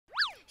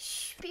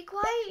Be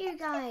quiet, you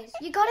guys.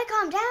 You gotta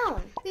calm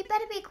down. We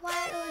better be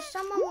quiet or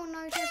someone will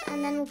notice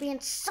and then we'll be in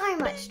so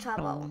much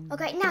trouble.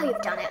 Okay, now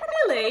you've done it.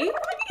 Millie,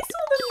 what is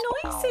all the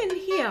noise in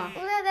here?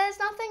 Well, there's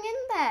nothing in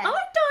there.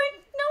 I don't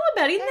know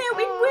about in there.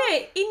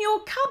 Where? In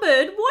your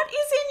cupboard? What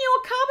is in your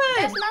cupboard?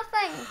 There's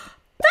nothing.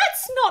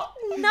 That's not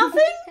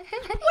nothing.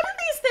 What are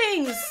these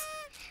things?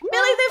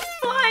 Millie, they're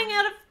flying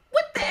out of...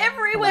 What? They're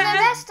everywhere. Well, the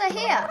rest are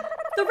here.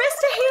 The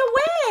rest are here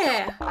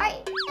where?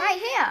 Right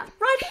here.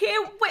 Right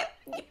here? Where?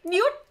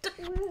 You're...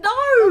 No.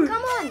 Oh,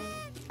 come on.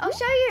 I'll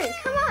show you.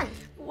 Come on.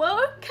 Well,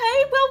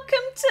 okay.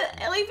 Welcome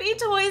to LEV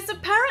Toys.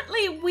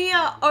 Apparently, we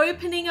are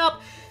opening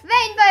up...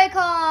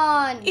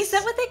 Rainbocorns. Is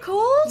that what they're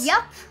called?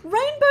 Yup.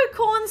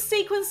 Rainbocorn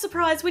Sequin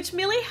Surprise, which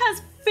Millie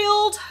has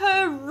filled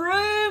her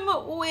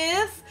room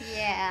with.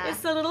 Yeah.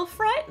 It's a little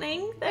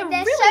frightening. They're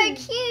really,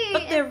 so cute.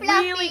 but they're and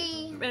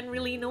fluffy.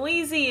 really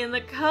noisy in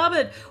the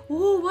cupboard.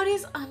 Ooh, what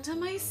is under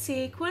my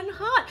sequin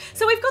heart?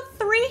 So we've got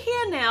 3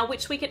 here now,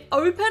 which we can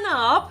open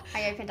up.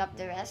 I opened up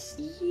the rest.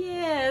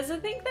 Yes, I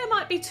think there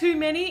might be too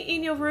many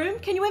in your room.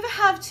 Can you ever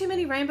have too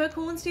many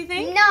Rainbocorns, do you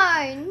think?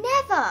 No,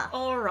 never.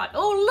 All right.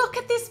 Oh, look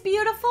at this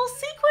beautiful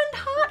sequined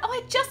heart. Oh,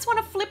 I just want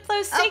to flip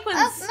those sequins.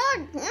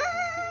 Oh, no.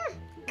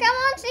 Come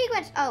on,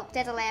 sequins. Oh,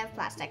 there's a layer of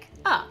plastic.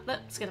 Ah,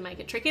 that's going to make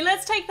it tricky.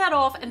 Let's take that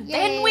off and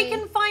then we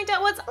can find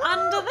out what's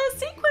under the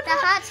sequin The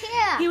heart. heart's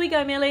here. Here we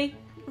go, Millie.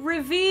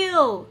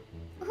 Reveal.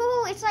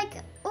 Ooh, it's like,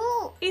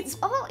 It's a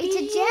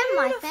gem,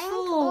 I think.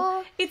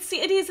 beautiful.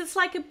 It is. It's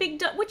like a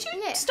big... Would you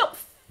Yeah. stop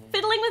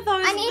fiddling with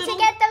those I need little...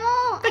 to get them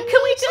all. But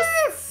can we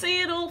just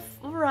see it all?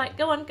 All right,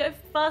 go on, go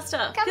faster.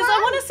 Come Because I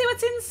on. want to see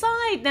what's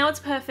inside. Now it's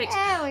perfect.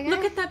 There we go.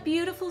 Look at that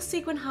beautiful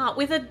sequin heart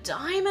with a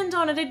diamond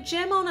on it, a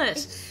gem on it.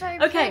 It's so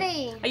Okay,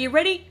 pretty. are you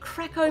ready?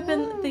 Crack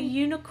open the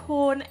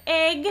unicorn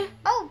egg.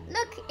 Oh,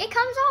 look, it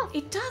comes off.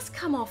 It does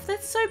come off.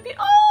 That's so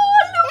beautiful.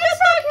 Oh, look It's at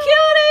so that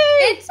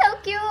cutie. It's so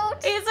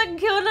cute. It's a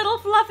cute little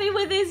fluffy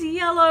with his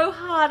yellow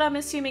heart. I'm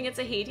assuming it's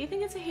a he. Do you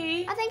think it's a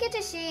he? I think it's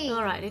a she.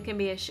 All right, it can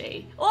be a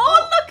she.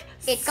 Oh, look!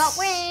 It got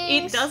wings.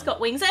 It does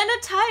got wings and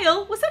a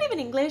tail. Was that even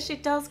English?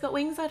 It does got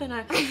wings. I don't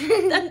know.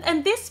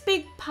 and this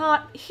big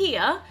part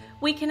here,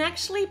 we can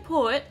actually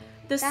put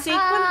the sequin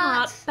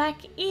heart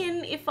back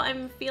in if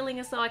I'm feeling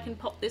as though I can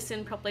pop this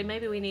in properly.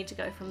 Maybe we need to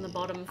go from the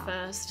bottom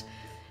first.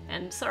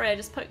 And sorry, I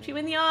just poked you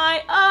in the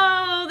eye.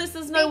 Oh, this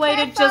is no way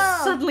to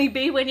just suddenly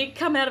be when you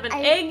come out of an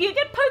egg. You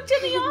get poked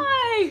in the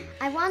eye.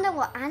 I wonder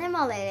what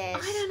animal it is.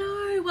 I don't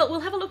know. Well, we'll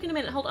have a look in a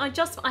minute. Hold on.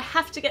 I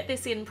have to get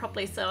this in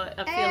properly so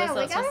I feel as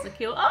though it's not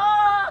secure.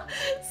 Oh,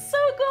 so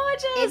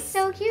gorgeous. It's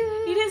so cute.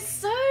 It is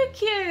so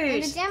cute.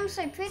 And the gem's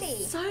so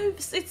pretty. So,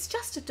 it's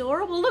just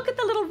adorable. Look at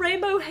the little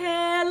rainbow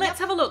hair. Let's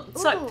have a look.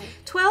 So, Ooh.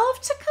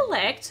 12 to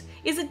collect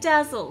is a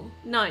dazzle.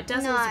 No,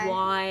 dazzle's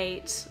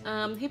white.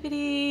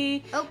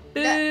 Hippity. Oh,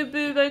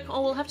 Boo-Boocorn.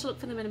 Oh, we'll have to look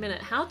for them in a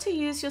minute. How to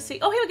use your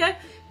Oh, here we go.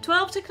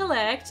 12 to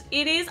collect.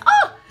 It is...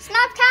 Oh!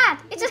 Snap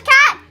cat. It's a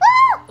cat.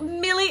 Woo!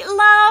 Millie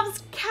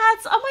loves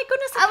cats. Oh my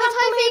goodness, I was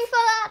hoping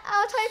for that.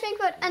 I was hoping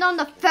for it. And on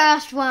the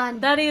first one.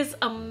 That is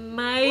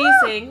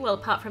amazing. Woo! Well,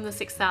 apart from the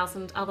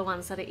 6,000 other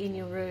ones that are in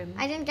your room.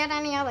 I didn't get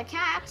any other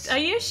cats. Are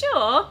you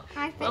sure?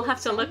 I think We'll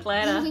have to look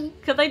later.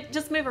 Because they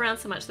just move around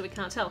so much that we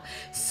can't tell.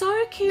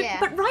 So cute. Yeah.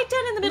 But right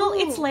down in the middle,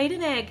 it's Ooh. laid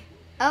an egg.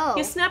 Oh.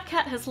 Your snap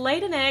cat has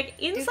laid an egg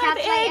Do inside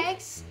cats the lay egg.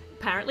 eggs?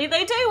 Apparently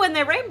they do when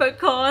they're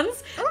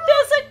Rainbocorns. Ooh.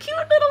 There's a cute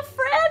little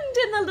friend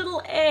in the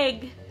little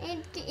egg.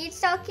 It's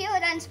so cute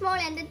and small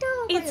and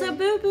adorable. It's a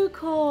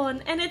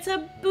Boo-Boocorn and it's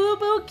a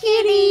Boo-Boo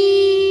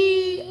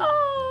kitty.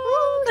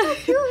 Oh, Ooh, so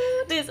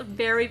cute. It's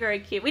very, very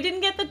cute. We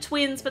didn't get the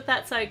twins, but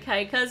that's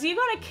okay because you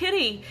got a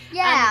kitty.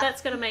 Yeah. And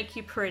that's going to make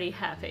you pretty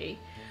happy.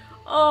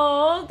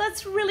 Oh,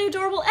 that's really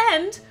adorable.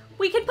 And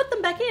we can put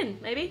them back in,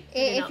 maybe.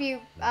 If you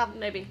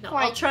Maybe not.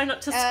 quite, I'll try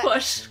not to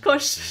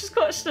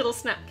squash little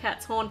snap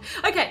cat's horn.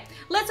 Okay,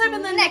 let's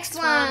open the next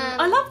one.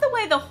 I love the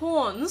way the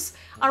horns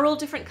are all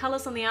different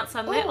colours on the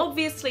outside. And they're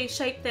obviously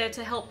shaped there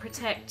to help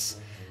protect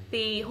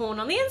the horn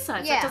on the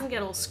inside so it doesn't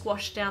get all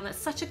squashed down. That's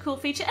such a cool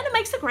feature and it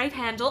makes a great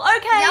handle.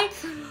 Okay,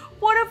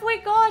 what have we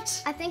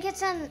got? I think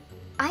it's an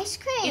ice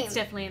cream. It's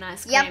definitely an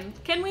ice cream.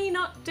 Yep. Can we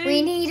not do...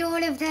 We need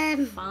all of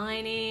them.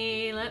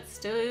 Finey, let's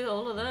do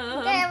all of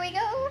them. There we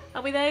go.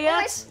 Are we there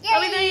yet? Yeah.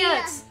 Are we there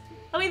yet?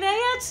 Are we there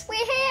yet? We're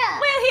here.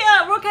 We're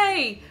here.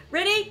 Okay.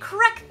 Ready?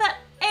 Crack that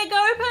egg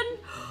open.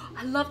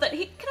 I love that. Can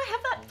I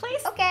have that,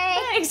 please? Okay.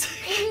 Thanks.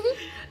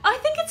 I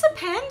think it's a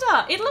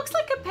panda. It looks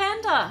like a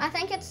panda. I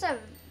think it's a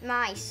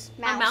mice.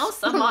 A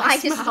mouse? A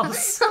mice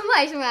mouse. A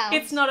mice mouse.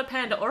 It's not a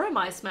panda or a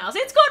mice mouse.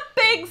 It's got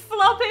big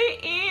floppy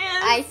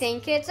ears. I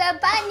think it's a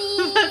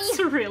bunny. That's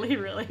really,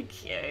 really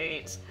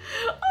cute.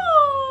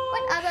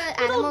 Oh. What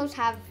other animals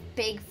have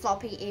big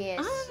floppy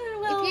ears? I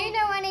don't know. Well, if you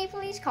know any,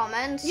 please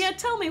comment. yeah,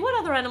 tell me, what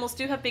other animals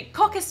do have big...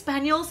 Cocker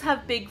spaniels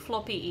have big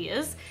floppy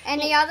ears.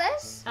 Any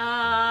others?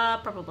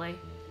 Probably.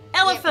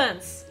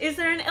 Elephants. Is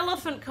there an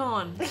elephant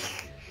corn?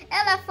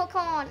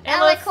 Elephant-corn.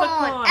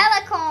 Elephant-corn.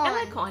 Elephant-corn.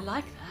 Elephant, I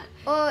like that.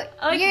 Or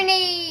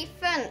Okay.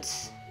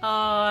 Unifant.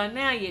 Oh,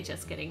 now you're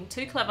just getting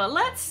too clever.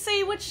 Let's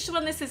see which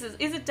one this is.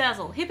 Is it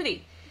Dazzle?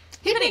 Hippity.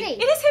 Hippity.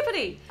 Hippity. It is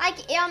Hippity. Like,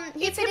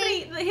 It's Hippity.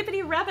 Hippity, the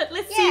Hippity rabbit.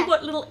 Let's Yeah. see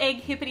what little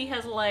egg Hippity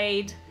has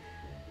laid.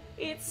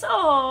 It's,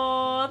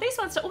 oh, these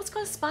ones, oh, it's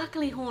got a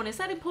sparkly horn. Is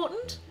that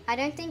important? I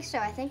don't think so.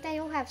 I think they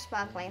all have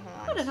sparkly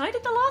horns. I don't know.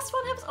 Did the last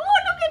one have, oh,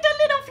 look at the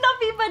little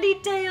fluffy bunny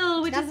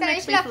tail, which Not isn't very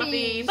actually fluffy.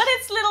 fluffy, but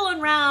it's little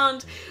and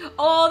round.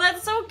 Oh,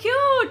 that's so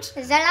cute.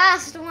 It's the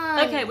last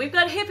one. Okay, we've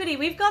got Hippity,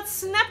 we've got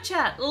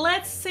Snapchat.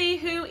 Let's see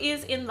who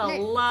is in the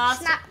No,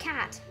 last.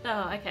 Snapcat.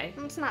 Oh, okay.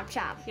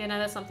 Snapchat. Yeah, no,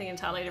 that's something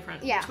entirely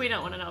different. Yeah. Which we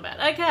don't want to know about.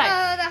 Okay.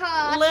 Oh, the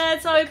heart.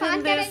 Let's open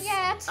Can't this. get it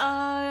yet.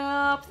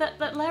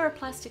 That layer of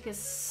plastic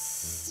is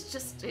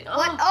just. Oh.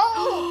 What?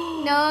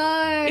 Oh,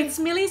 no. It's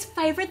Millie's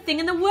favourite thing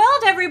in the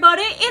world,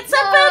 everybody. It's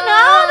a No.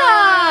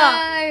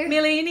 banana.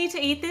 Millie, you need to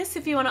eat this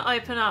if you want to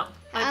open up.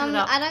 Open it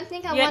up. I don't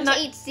think I Yeah, want no- to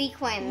eat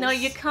sequins. No,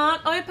 you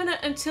can't open it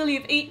until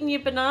you've eaten your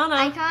banana.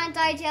 I can't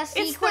digest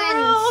It's sequins. the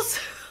rules.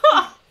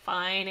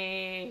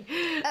 Finey.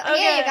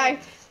 Here you go.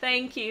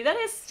 Thank you. That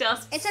is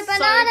just It's a so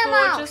banana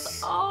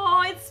gorgeous. mouse.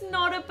 Oh, it's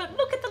not a, but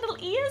look at the little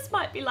ears.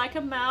 Might be like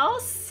a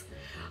mouse.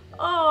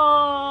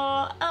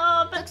 Oh,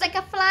 but Looks like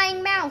a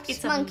flying mouse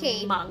it's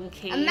monkey. a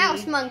monkey. A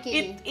mouse monkey.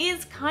 It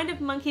is kind of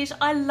monkeyish.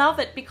 I love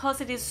it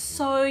because it is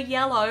so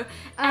yellow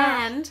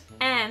and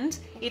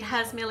it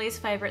has Millie's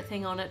favourite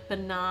thing on it,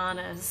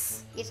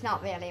 bananas. It's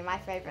not really my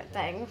favourite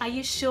thing. Are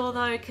you sure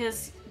though?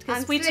 Because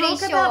I'm we pretty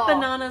talk about sure.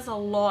 bananas a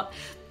lot.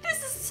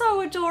 This is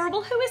so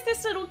adorable. Who is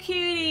this little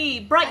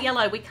cutie? Bright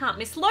yellow. We can't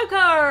miss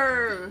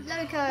Loco.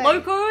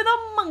 Loco the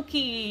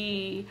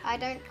monkey. I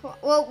don't.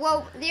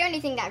 Well, the only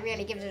thing that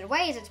really gives it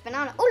away is its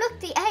banana. Oh, look,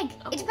 the egg.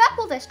 It's Oh.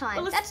 purple this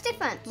time. Well, That's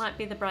different. Might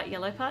be the bright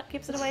yellow part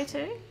gives it away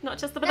too. Not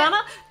just the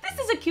banana. This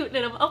is a cute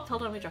little. Oh,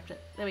 hold on, we dropped it.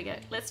 There we go.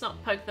 Let's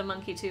not poke the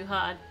monkey too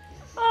hard.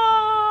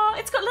 Oh,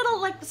 it's got little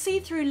like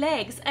see-through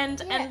legs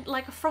and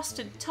like a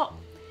frosted top.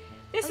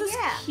 This is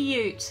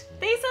cute.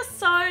 These are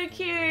so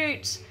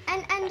cute.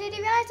 And did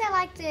you realize they're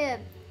like the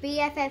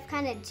BFF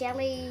kind of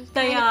jelly?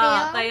 They kind of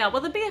are. feel? They are.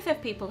 Well, the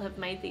BFF people have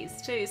made these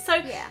too. So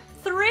Yeah.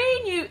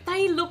 three new.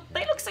 They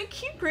look so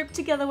cute grouped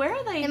together. Where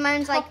are they And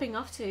mine's like- hopping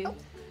off to?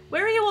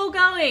 Where are you all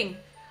going?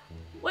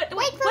 Wait for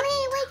me. Wait for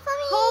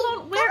me. Hold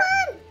on. Where?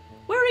 Come on.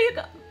 Where are you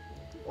going?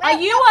 Well,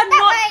 You that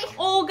not way.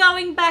 all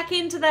going back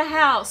into the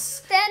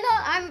house. They're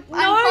not. I'm No,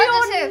 you're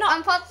positive. not.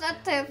 I'm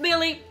positive.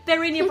 Millie,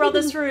 they're in your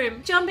brother's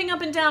room, jumping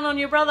up and down on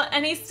your brother,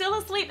 and he's still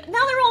asleep.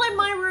 Now they're all in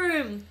my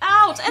room,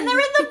 out, and they're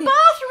in the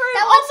bathroom,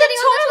 That on one's the sitting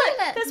on the toilet.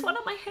 toilet. There's one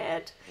on my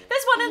head.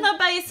 There's one in the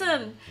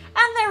basin,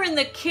 and they're in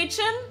the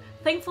kitchen.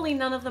 Thankfully,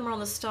 none of them are on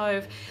the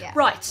stove. Yeah.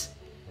 Right.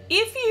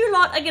 If you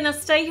lot are going to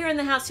stay here in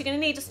the house, you're going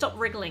to need to stop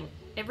wriggling.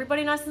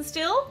 Everybody nice and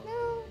still?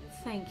 No.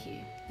 Thank you.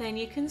 Then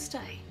you can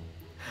stay.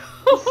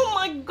 Oh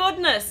my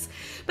goodness.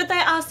 But they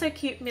are so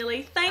cute,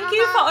 Millie. Thank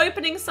you for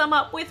opening some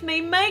up with me.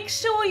 Make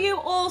sure you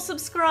all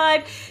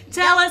subscribe.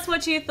 Tell us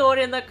what you thought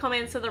in the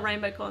comments of the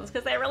Rainbocorns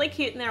because they're really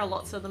cute and there are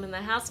lots of them in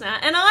the house now.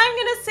 And I'm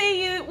going to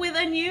see you with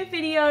a new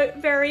video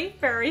very,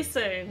 very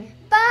soon.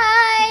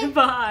 Bye.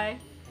 Bye.